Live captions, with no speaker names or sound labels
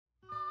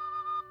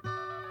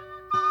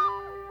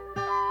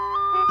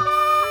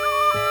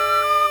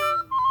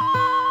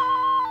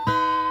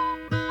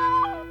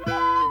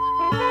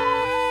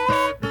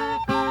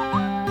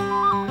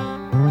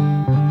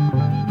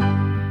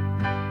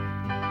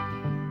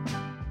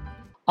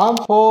I'm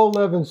Paul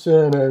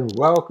Levinson, and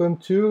welcome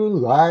to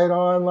Light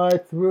On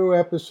Light Through,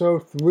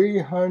 episode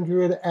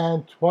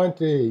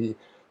 320,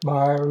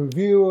 my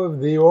review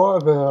of The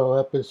Orville,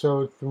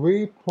 episode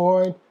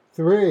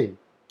 3.3.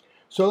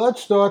 So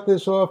let's start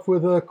this off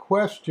with a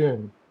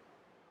question.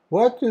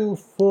 What do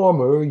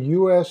former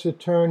U.S.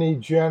 Attorney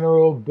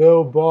General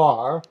Bill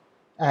Barr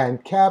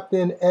and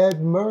Captain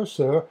Ed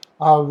Mercer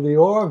of The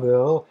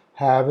Orville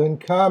have in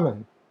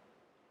common?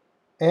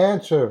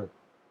 Answer: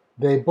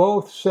 they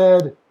both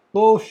said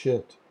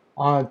bullshit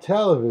on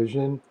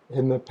television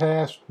in the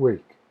past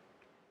week.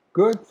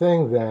 Good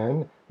thing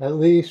then, at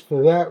least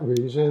for that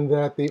reason,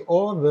 that the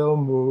Orville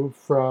moved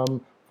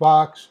from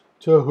Fox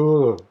to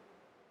Hulu.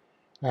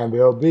 And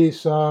there'll be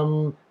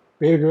some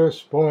bigger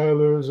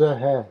spoilers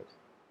ahead.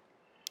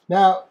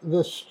 Now,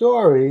 the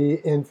story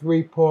in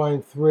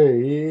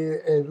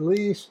 3.3, at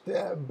least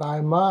by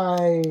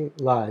my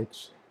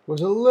lights, was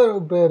a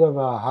little bit of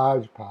a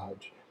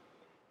hodgepodge.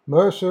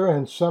 Mercer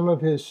and some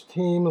of his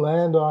team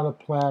land on a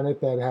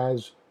planet that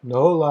has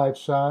no life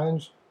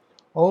signs,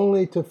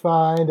 only to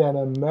find an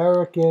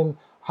American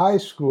high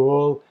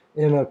school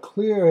in a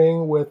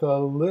clearing with a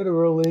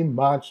literally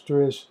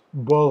monstrous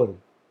bully.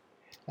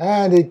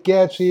 And it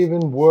gets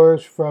even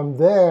worse from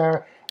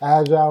there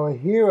as our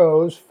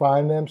heroes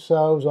find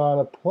themselves on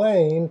a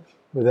plane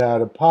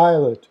without a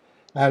pilot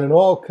and in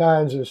all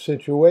kinds of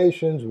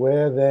situations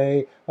where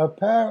they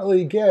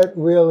apparently get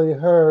really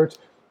hurt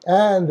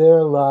and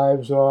their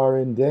lives are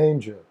in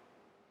danger.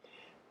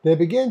 They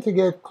begin to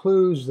get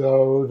clues,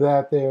 though,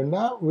 that they're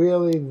not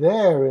really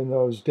there in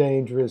those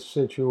dangerous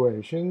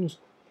situations,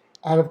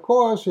 and of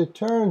course it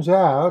turns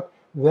out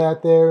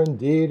that they're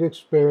indeed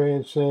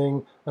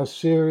experiencing a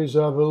series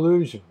of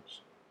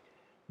illusions.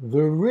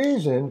 The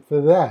reason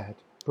for that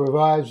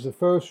provides the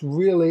first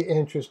really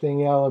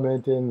interesting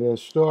element in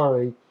this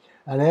story.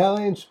 An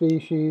alien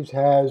species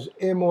has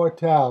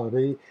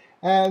immortality,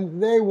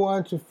 and they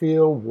want to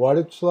feel what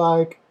it's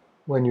like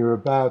when you're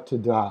about to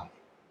die.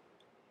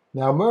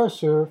 Now,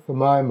 Mercer, for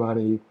my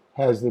money,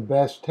 has the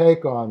best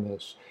take on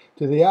this.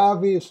 To the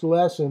obvious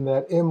lesson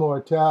that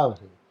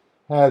immortality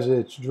has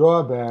its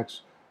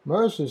drawbacks,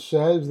 Mercer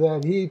says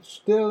that he'd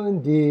still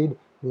indeed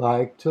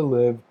like to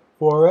live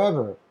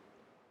forever.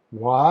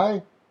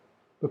 Why?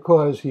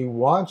 Because he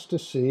wants to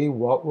see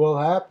what will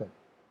happen.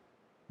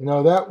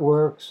 That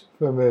works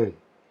for me.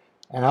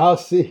 And I'll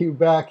see you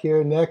back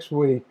here next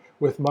week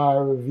with my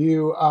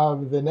review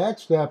of the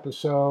next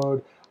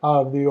episode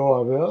of The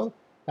Orville,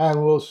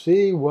 and we'll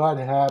see what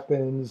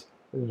happens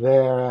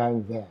there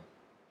and then.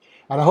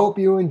 And I hope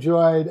you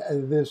enjoyed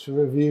this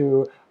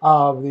review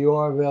of The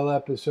Orville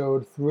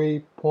episode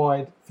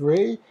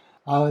 3.3.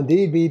 I'll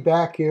indeed be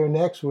back here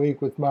next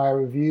week with my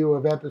review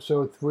of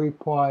episode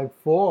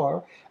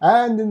 3.4,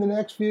 and in the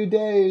next few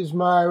days,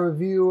 my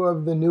review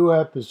of the new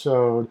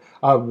episode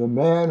of The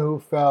Man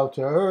Who Fell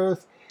to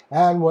Earth,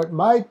 and what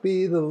might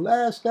be the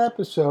last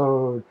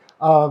episode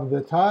of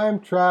The Time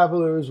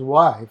Traveler's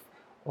Wife,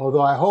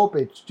 although I hope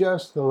it's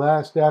just the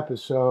last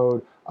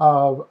episode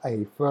of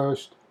a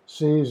first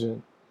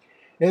season.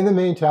 In the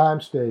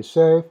meantime, stay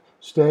safe,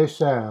 stay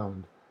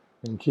sound,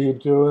 and keep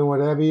doing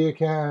whatever you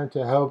can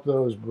to help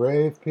those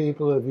brave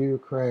people of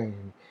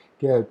Ukraine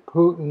get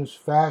Putin's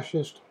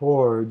fascist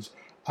hordes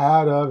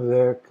out of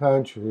their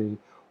country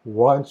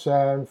once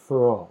and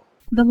for all.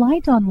 The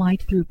Light on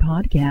Light Through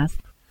podcast.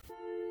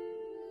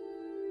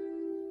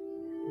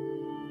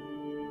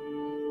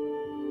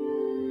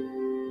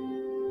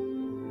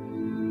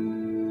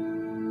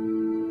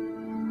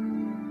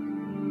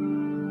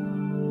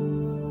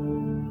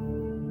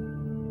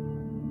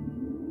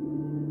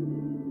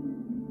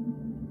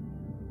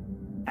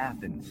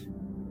 Athens,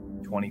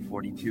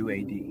 2042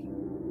 AD.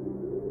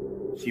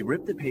 She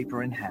ripped the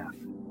paper in half,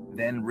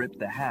 then ripped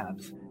the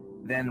halves,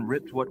 then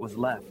ripped what was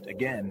left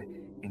again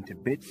into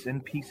bits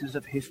and pieces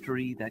of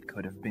history that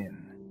could have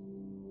been.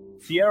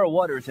 Sierra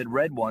Waters had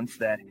read once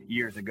that,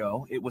 years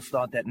ago, it was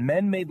thought that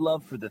men made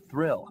love for the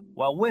thrill,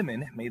 while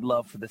women made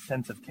love for the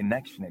sense of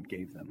connection it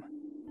gave them.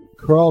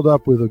 Curled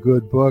Up with a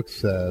Good Book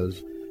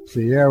says,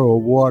 Sierra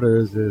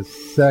Waters is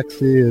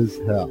sexy as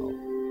hell.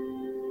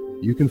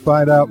 You can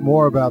find out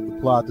more about The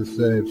Plot to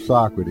Save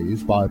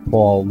Socrates by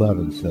Paul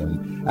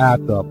Levinson at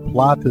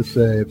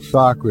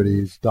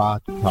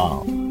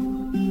theplottoSaveSocrates.com.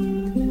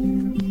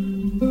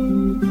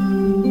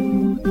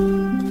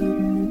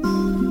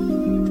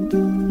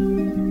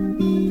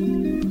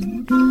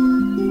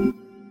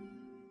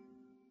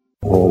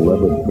 Paul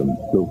Levinson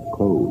spilled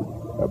code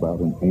about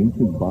an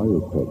ancient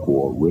biotech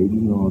war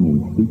raging on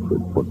in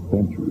secret for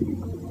centuries.